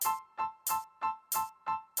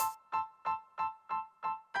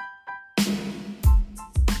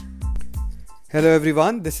Hello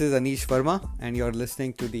everyone, this is Anish Verma and you're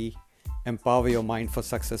listening to the Empower Your Mind for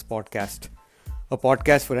Success podcast, a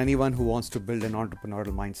podcast for anyone who wants to build an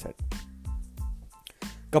entrepreneurial mindset.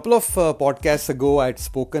 A couple of podcasts ago, I'd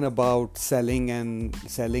spoken about selling, and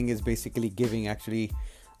selling is basically giving. Actually,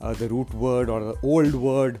 the root word or the old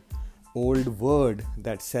word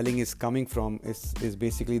that selling is coming from is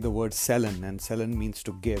basically the word sellen, and sellen means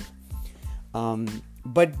to give.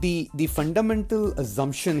 But the fundamental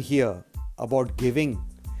assumption here about giving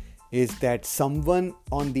is that someone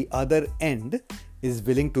on the other end is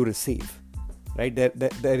willing to receive, right?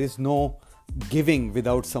 There is no giving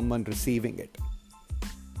without someone receiving it.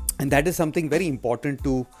 And that is something very important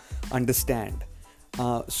to understand.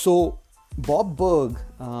 So Bob Burg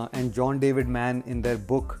and John David Mann in their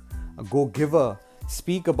book, Go Giver,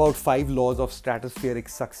 speak about 5 laws of stratospheric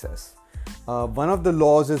success. One of the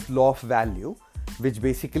laws is law of value, which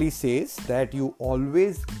basically says that you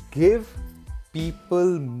always give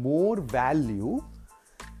people more value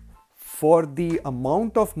for the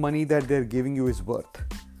amount of money that they're giving you is worth.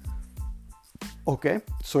 Okay,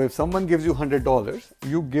 so if someone gives you $100,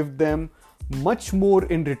 you give them much more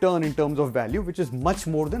in return in terms of value, which is much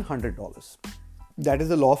more than $100. That is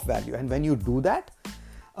the law of value, and when you do that,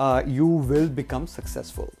 you will become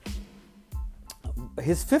successful.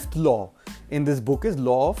 His 5th law in this book is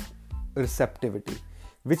law of receptivity,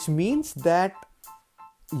 which means that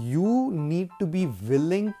you need to be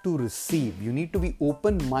willing to receive. You need to be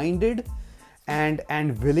open-minded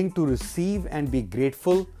and willing to receive and be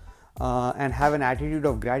grateful and have an attitude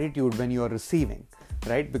of gratitude when you are receiving,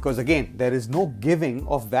 right? Because again, there is no giving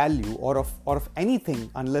of value or of anything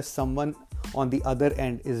unless someone on the other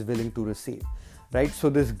end is willing to receive, right? So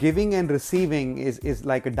this giving and receiving is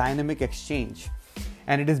like a dynamic exchange,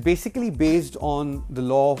 and it is basically based on the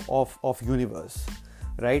law of universe.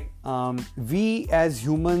 Right? We as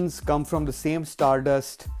humans come from the same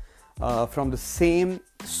stardust, from the same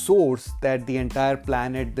source that the entire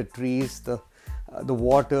planet, the trees, the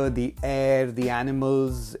water, the air, the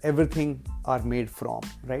animals, everything are made from.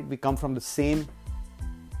 Right? We come from the same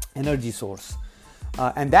energy source,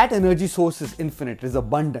 and that energy source is infinite, it is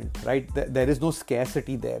abundant. Right? There is no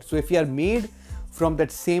scarcity there. So if we are made from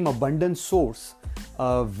that same abundant source,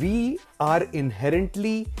 we are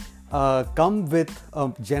inherently come with a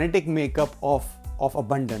genetic makeup of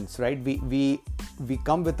abundance, right? We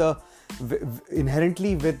come with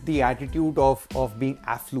inherently with the attitude of being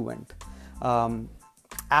affluent.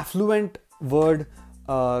 Affluent word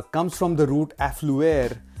comes from the root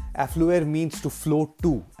affluere. Affluere means to flow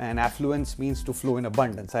to, and affluence means to flow in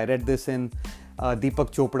abundance. I read this in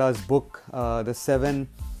Deepak Chopra's book, The 7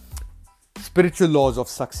 Spiritual Laws of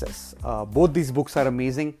Success. Both these books are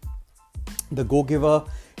amazing. The Go Giver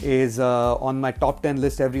is on my top 10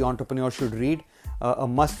 list. Every entrepreneur should read, a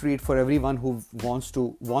must read for everyone who wants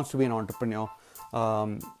to be an entrepreneur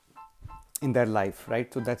in their life,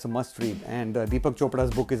 right? So that's a must read. And Deepak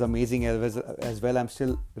Chopra's book is amazing as well. I'm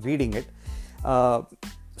still reading it.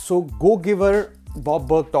 So Go Giver, Bob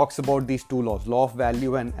Burg talks about these 2 laws, law of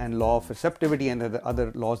value and law of receptivity, and the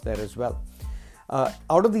other laws there as well.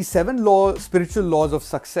 Out of these 7 spiritual laws of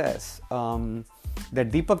success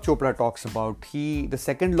that Deepak Chopra talks about, the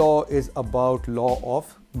 2nd law is about law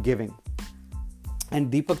of giving.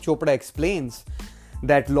 And Deepak Chopra explains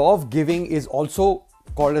that law of giving is also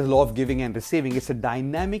called as law of giving and receiving. It's a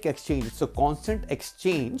dynamic exchange. It's a constant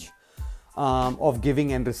exchange of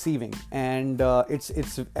giving and receiving. And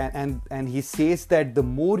and he says that the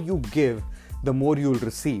more you give, the more you'll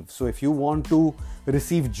receive. So if you want to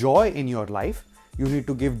receive joy in your life, you need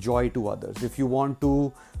to give joy to others. If you want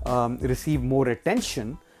to receive more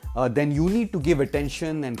attention, then you need to give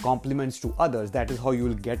attention and compliments to others. That is how you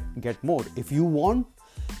will get more. If you want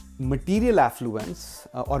material affluence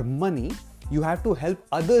or money, you have to help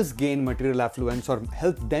others gain material affluence or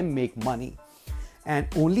help them make money. And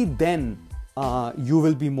only then you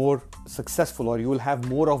will be more successful, or you will have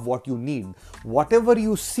more of what you need. Whatever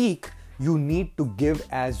you seek, you need to give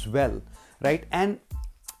as well, right? And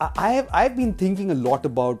I've been thinking a lot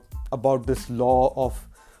about this law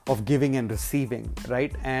of giving and receiving,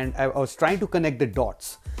 right? And I was trying to connect the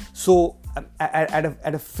dots. So at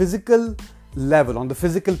a physical level, on the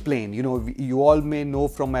physical plane, you all may know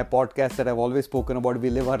from my podcast that I've always spoken about we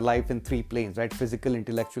live our life in 3 planes, right? Physical,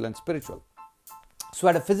 intellectual, and spiritual. So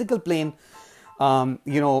at a physical plane,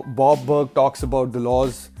 Bob Burg talks about the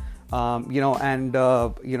laws. And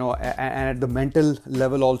at the mental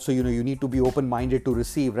level also, you need to be open-minded to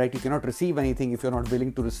receive, right? You cannot receive anything if you're not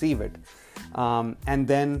willing to receive it. And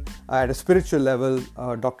then at a spiritual level,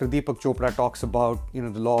 Dr. Deepak Chopra talks about, the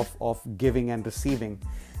law of giving and receiving.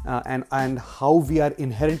 and how we are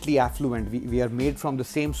inherently affluent. We are made from the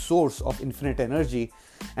same source of infinite energy,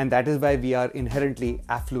 and that is why we are inherently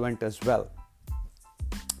affluent as well.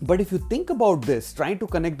 But if you think about this, trying to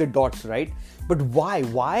connect the dots, right? But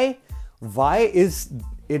why is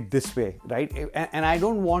it this way, right? And I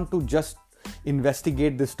don't want to just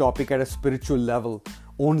investigate this topic at a spiritual level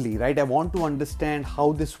only, right? I want to understand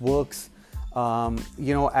how this works,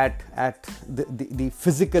 at the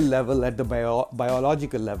physical level, at the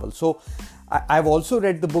biological level. So I've also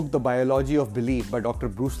read the book The Biology of Belief by Dr.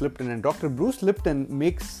 Bruce Lipton, and Dr. Bruce Lipton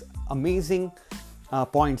makes amazing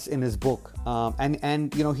points in his book,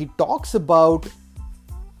 and he talks about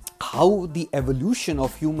how the evolution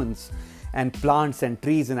of humans and plants and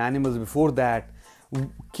trees and animals before that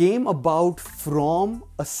came about from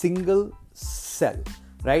a single cell,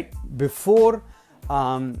 right? Before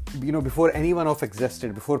anyone of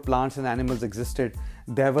existed, before plants and animals existed,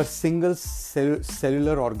 there were single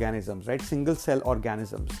cellular organisms, right? Single cell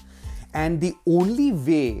organisms. And the only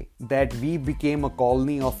way that we became a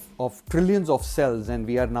colony of trillions of cells, and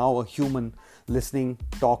we are now a human listening,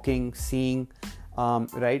 talking, seeing,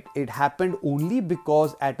 right? It happened only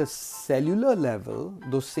because at a cellular level,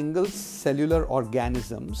 those single cellular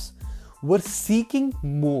organisms were seeking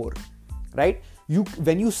more, right?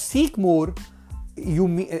 When you seek more,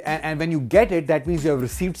 and when you get it, that means you have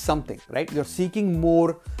received something, right? You're seeking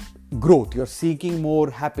more growth, you're seeking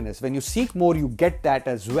more happiness. When you seek more, you get that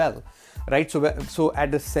as well, right? So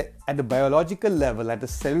at the biological level, at the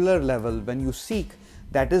cellular level, when you seek,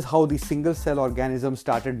 that is how the single cell organism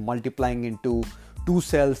started multiplying into 2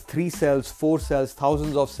 cells, 3 cells, 4 cells,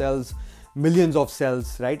 thousands of cells, millions of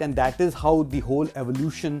cells, right? And that is how the whole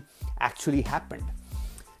evolution actually happened.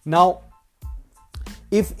 Now,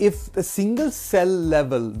 if the single cell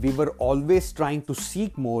level, we were always trying to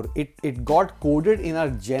seek more, it got coded in our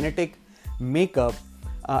genetic makeup,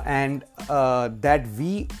 and that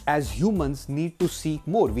we as humans need to seek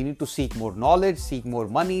more. We need to seek more knowledge, seek more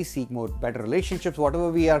money, seek more better relationships, whatever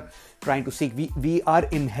we are trying to seek. We are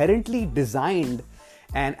inherently designed,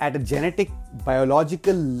 and at a genetic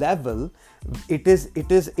biological level, it is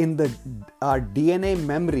in our DNA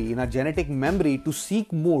memory, in our genetic memory, to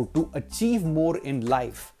seek more, to achieve more in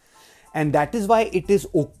life. And that is why it is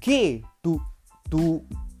okay to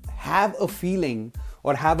have a feeling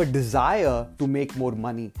or have a desire to make more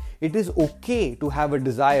money. It is okay to have a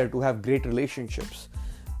desire to have great relationships.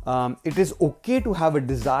 It is okay to have a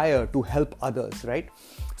desire to help others, right?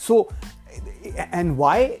 So, and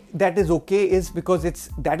why that is okay is because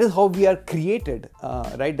that is how we are created,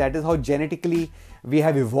 right? That is how genetically we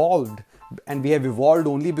have evolved, and we have evolved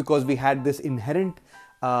only because we had this inherent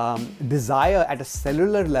desire at a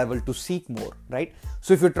cellular level to seek more, right?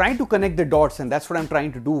 So if you're trying to connect the dots, and that's what I'm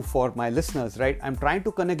trying to do for my listeners, right? I'm trying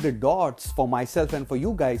to connect the dots for myself and for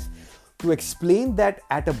you guys to explain that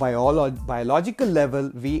at a biological level,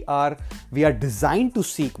 we are designed to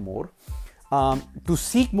seek more. To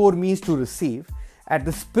seek more means to receive. At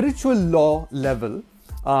the spiritual law level,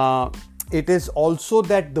 it is also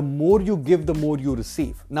that the more you give, the more you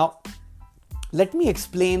receive. Now, let me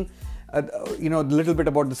explain a little bit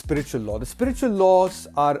about the spiritual law. The spiritual laws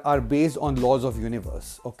are based on laws of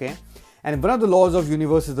universe, okay? And one of the laws of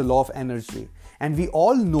universe is the law of energy. And we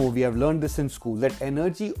all know, we have learned this in school, that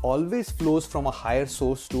energy always flows from a higher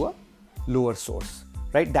source to a lower source,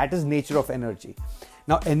 right? That is nature of energy.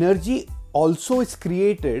 Now, energy also is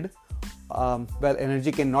created.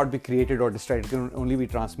 Energy cannot be created or destroyed; it can only be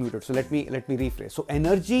transmuted. So let me rephrase. So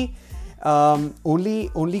energy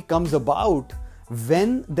only comes about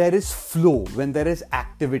when there is flow, when there is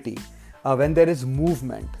activity, when there is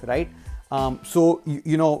movement, right? So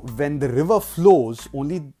when the river flows,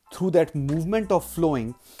 only through that movement of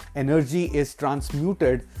flowing, energy is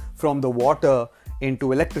transmuted from the water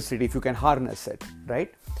into electricity, if you can harness it,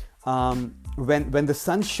 right? When the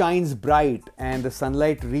sun shines bright and the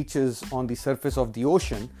sunlight reaches on the surface of the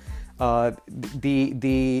ocean,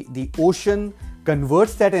 the ocean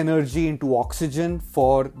converts that energy into oxygen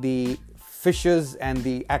for the fishes and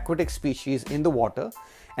the aquatic species in the water,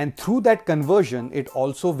 and through that conversion, it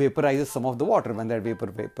also vaporizes some of the water. When that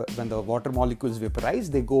when the water molecules vaporize,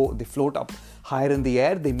 they float up higher in the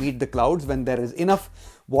air. They meet the clouds. When there is enough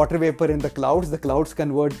water vapor in the clouds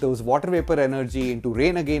convert those water vapor energy into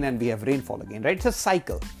rain again, and we have rainfall again, right? It's a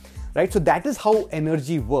cycle, right? So that is how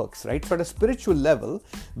energy works, right? So at a spiritual level,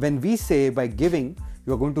 when we say by giving,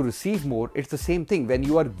 you are going to receive more, it's the same thing. When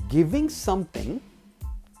you are giving something,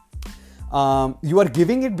 You are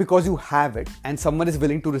giving it because you have it and someone is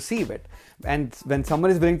willing to receive it. And when someone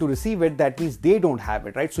is willing to receive it, that means they don't have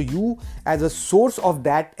it, right? So you, as a source of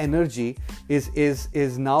that energy,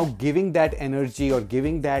 is now giving that energy or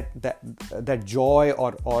giving that joy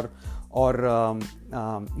or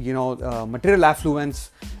material affluence,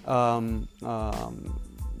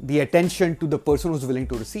 the attention to the person who's willing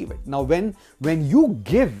to receive it. Now, when you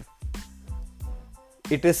give,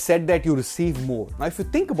 it is said that you receive more. Now, if you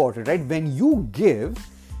think about it, right, when you give,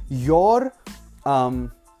 you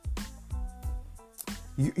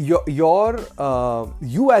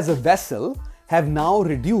as a vessel have now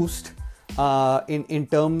reduced in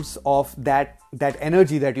terms of that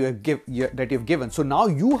energy that you have given. So now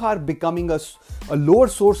you are becoming a lower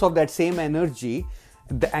source of that same energy,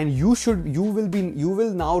 and you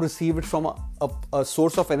will now receive it from a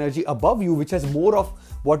source of energy above you, which has more of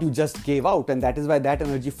what you just gave out, and that is why that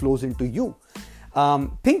energy flows into you.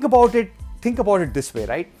 Think about it this way,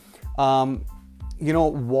 right?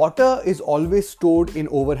 Water is always stored in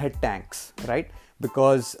overhead tanks, right?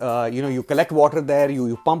 Because you collect water there,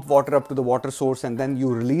 you pump water up to the water source, and then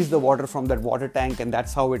you release the water from that water tank, and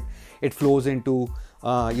that's how it flows into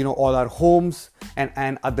all our homes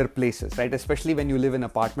and other places, right? Especially when you live in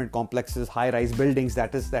apartment complexes, high-rise buildings,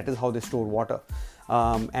 that is how they store water.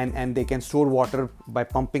 And they can store water by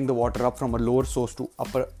pumping the water up from a lower source to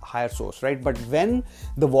higher source, right? But when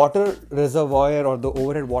the water reservoir or the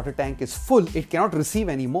overhead water tank is full, it cannot receive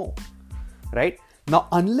any more, right? Now,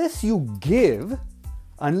 unless the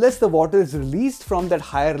water is released from that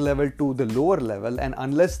higher level to the lower level, and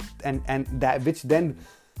that which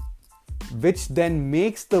then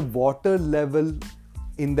makes the water level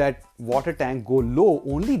in that water tank go low,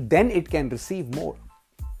 only then it can receive more.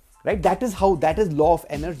 Right? That is law of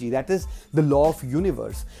energy. That is the law of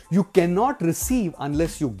universe. You cannot receive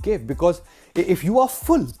unless you give, because if you are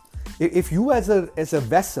full, if you as a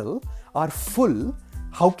vessel are full,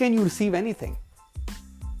 how can you receive anything?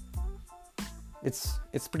 It's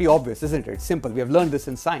pretty obvious, isn't it? It's simple. We have learned this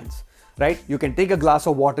in science, right? You can take a glass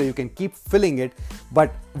of water, you can keep filling it,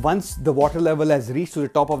 but once the water level has reached to the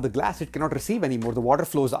top of the glass, it cannot receive anymore. The water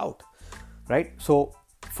flows out, right? So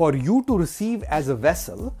for you to receive as a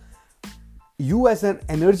vessel, you as an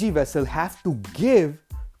energy vessel have to give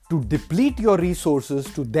to deplete your resources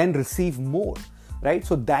to then receive more, right?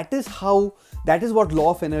 So that is what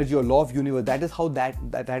law of energy or law of universe, that is how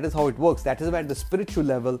it works. That is why at the spiritual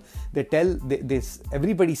level,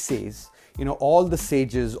 everybody says, all the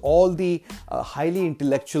sages, all the highly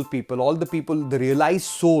intellectual people, all the people, the realized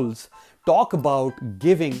souls talk about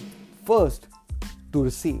giving first to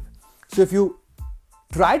receive. So if you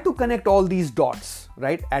try to connect all these dots,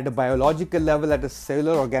 right, at a biological level, at a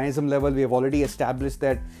cellular organism level, we have already established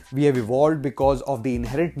that we have evolved because of the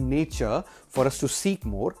inherent nature for us to seek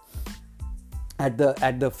more. At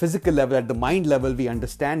the physical level, at the mind level, we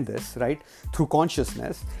understand this, right, through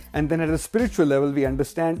consciousness. And then at a spiritual level, we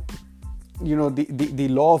understand, the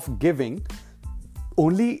law of giving.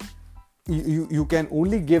 Only you can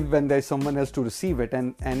only give when there's someone else to receive it,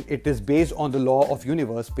 and it is based on the law of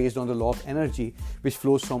universe, based on the law of energy, which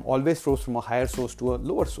always flows from a higher source to a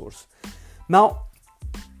lower source. Now,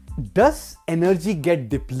 does energy get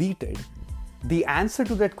depleted? The answer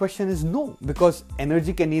to that question is no, because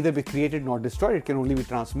energy can neither be created nor destroyed. It can only be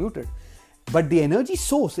transmuted. But the energy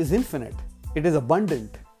source is infinite. It is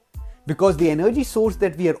abundant. Because the energy source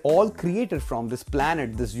that we are all created from, this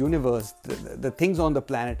planet, this universe, the things on the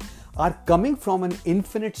planet, are coming from an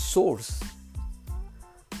infinite source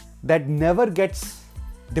that never gets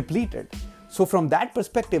depleted. So from that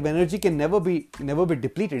perspective, energy can never be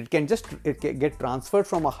depleted. It can get transferred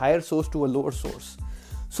from a higher source to a lower source.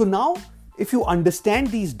 So now, if you understand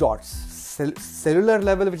these dots, cellular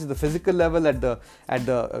level, which is the physical level, at the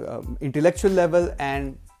intellectual level,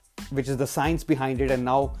 and which is the science behind it,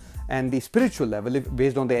 and the spiritual level,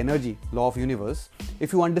 based on the energy law of universe,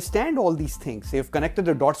 if you understand all these things, you've connected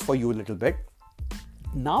the dots for you a little bit.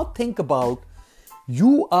 Now think about,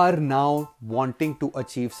 you are now wanting to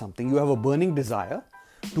achieve something. You have a burning desire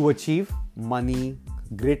to achieve money,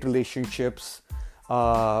 great relationships,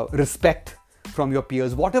 respect from your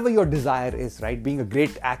peers, whatever your desire is, right? Being a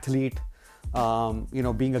great athlete,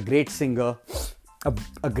 being a great singer,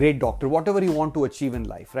 a great doctor, whatever you want to achieve in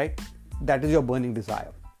life, right? That is your burning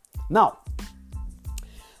desire. Now,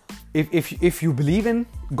 if you believe in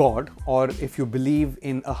God, or if you believe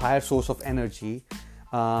in a higher source of energy,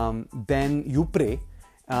 then you pray,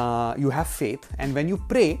 you have faith, and when you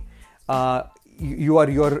pray, you're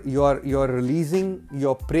releasing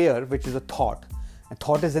your prayer, which is a thought. A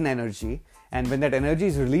thought is an energy, and when that energy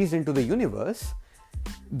is released into the universe,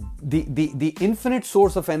 the infinite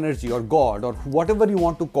source of energy, or God, or whatever you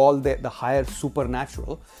want to call the higher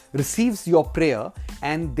supernatural, receives your prayer,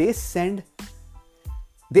 and they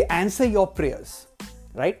answer your prayers,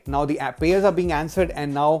 right? Now the prayers are being answered,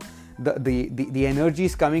 and now the energy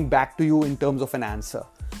is coming back to you in terms of an answer.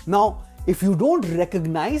 Now, if you don't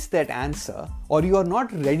recognize that answer, or you are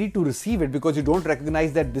not ready to receive it because you don't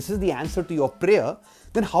recognize that this is the answer to your prayer,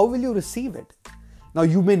 then how will you receive it? Now,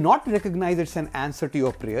 you may not recognize it's an answer to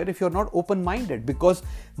your prayer if you're not open-minded, because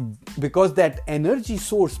that energy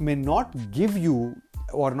source may not give you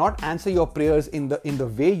or not answer your prayers in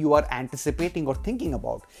the way you are anticipating or thinking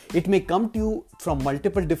about. It may come to you from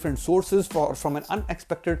multiple different sources, from an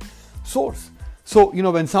unexpected source. So,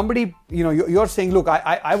 when somebody, you're saying, look,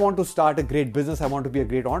 I want to start a great business, I want to be a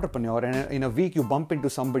great entrepreneur, and in a week you bump into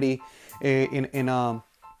somebody in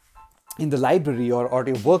the library or at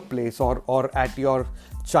your workplace or at your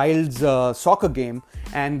child's soccer game,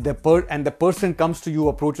 and the person comes to you,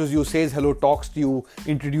 approaches you, says hello, talks to you,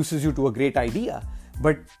 introduces you to a great idea,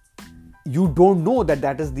 but you don't know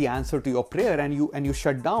that is the answer to your prayer, and you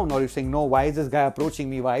shut down, or you're saying, no, why is this guy approaching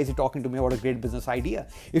me? Why is he talking to me about a great business idea?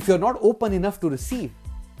 If you're not open enough to receive,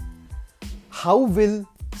 how will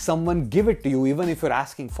someone give it to you even if you're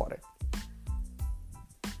asking for it?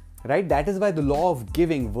 Right? That is why the law of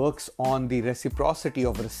giving works on the reciprocity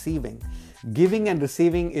of receiving. Giving and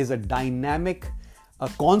receiving is a dynamic, a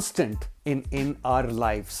constant in our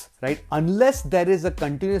lives, right? Unless there is a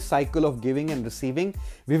continuous cycle of giving and receiving,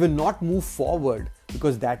 we will not move forward,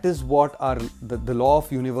 because that is what the law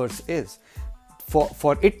of universe is.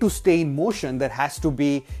 For it to stay in motion, there has to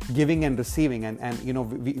be giving and receiving, and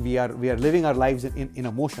we are living our lives in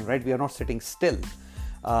a motion, right? We are not sitting still.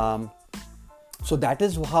 So that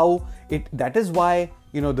is why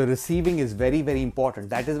the receiving is very, very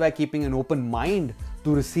important. That is why keeping an open mind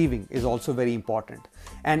to receiving is also very important.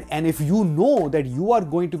 And if you know that you are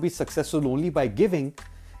going to be successful only by giving,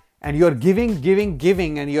 and you're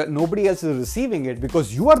giving, and nobody else is receiving it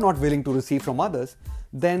because you are not willing to receive from others,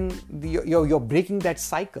 then you're breaking that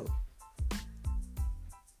cycle.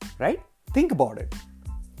 Right? Think about it.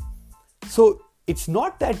 So it's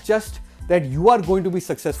not that you are going to be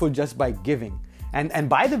successful just by giving. And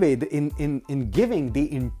by the way, in giving,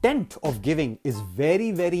 the intent of giving is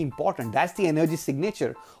very, very important. That's the energy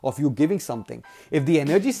signature of you giving something. If the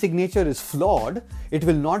energy signature is flawed, it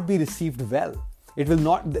will not be received well.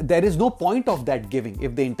 There is no point of that giving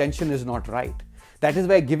if the intention is not right. That is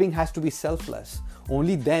why giving has to be selfless.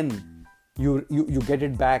 Only then you get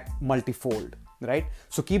it back multifold, right?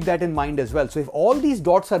 So keep that in mind as well. So if all these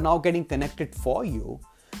dots are now getting connected for you,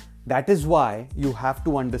 that is why you have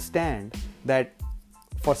to understand that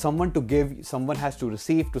for someone to give, someone has to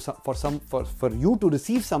receive. For you to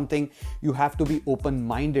receive something, you have to be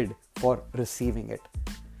open-minded for receiving it.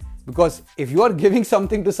 Because if you are giving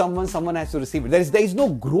something to someone has to receive it. There is no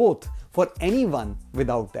growth for anyone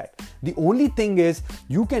without that. The only thing is,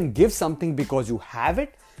 you can give something because you have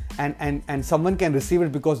it, and someone can receive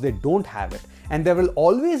it because they don't have it. And there will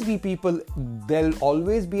always be people, there'll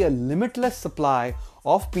always be a limitless supply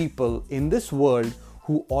of people in this world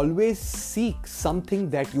who always seek something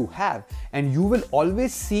that you have, and you will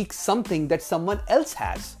always seek something that someone else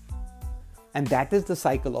has. And that is the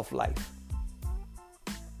cycle of life.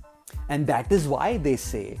 And that is why they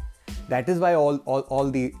say, that is why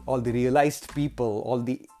all the realized people, all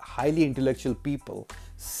the highly intellectual people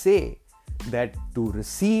say that to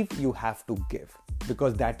receive you have to give,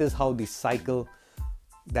 because that is how the cycle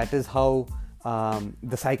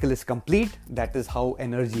is complete. That is how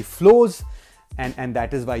energy flows, and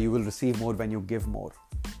that is why you will receive more when you give more,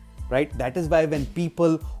 right? That is why when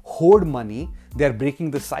people hoard money, they are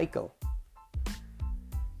breaking the cycle.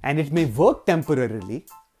 And it may work temporarily.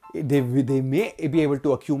 They may be able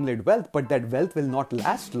to accumulate wealth, but that wealth will not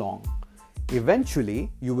last long.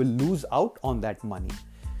 Eventually, you will lose out on that money,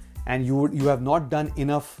 and you have not done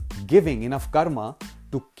enough giving, enough karma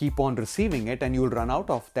to keep on receiving it, and you will run out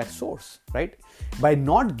of that source, right? By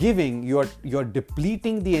not giving, you're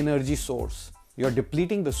depleting the energy source. You're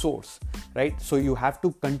depleting the source, right? So you have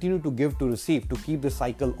to continue to give to receive, to keep the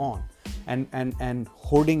cycle on. And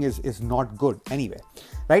hoarding is not good anyway,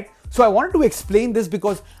 right? So I wanted to explain this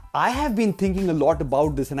because I have been thinking a lot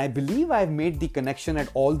about this, and I believe I've made the connection at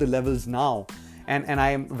all the levels now. And I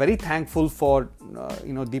am very thankful for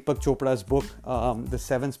Deepak Chopra's book, The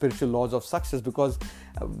 7 Spiritual Laws of Success, because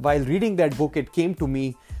while reading that book, it came to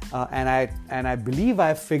me, and I believe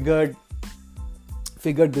I figured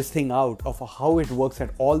this thing out of how it works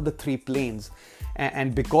at all the 3 planes.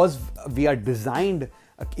 And because we are designed,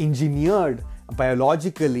 engineered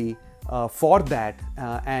biologically for that,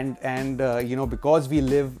 because we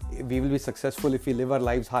will be successful if we live our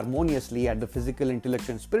lives harmoniously at the physical,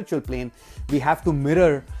 intellectual, and spiritual plane. We have to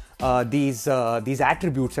mirror these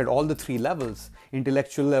attributes at all the three levels,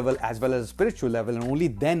 intellectual level as well as spiritual level, and only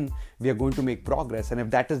then we are going to make progress. And if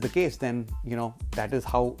that is the case, then that is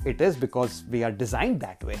how it is, because we are designed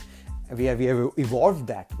that way. We have evolved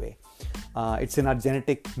that way. It's in our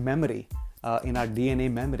genetic memory, in our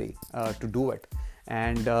DNA memory, to do it.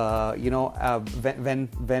 And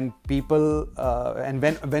when people and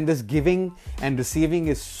when this giving and receiving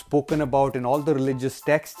is spoken about in all the religious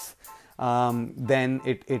texts, then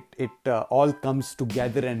it all comes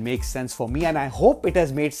together and makes sense for me, and I hope it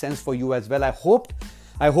has made sense for you as well. I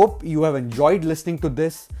hope you have enjoyed listening to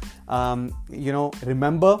this.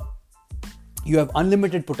 Remember, you have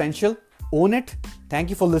unlimited potential. Own it. Thank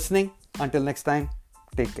you for listening. Until next time,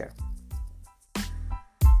 take care.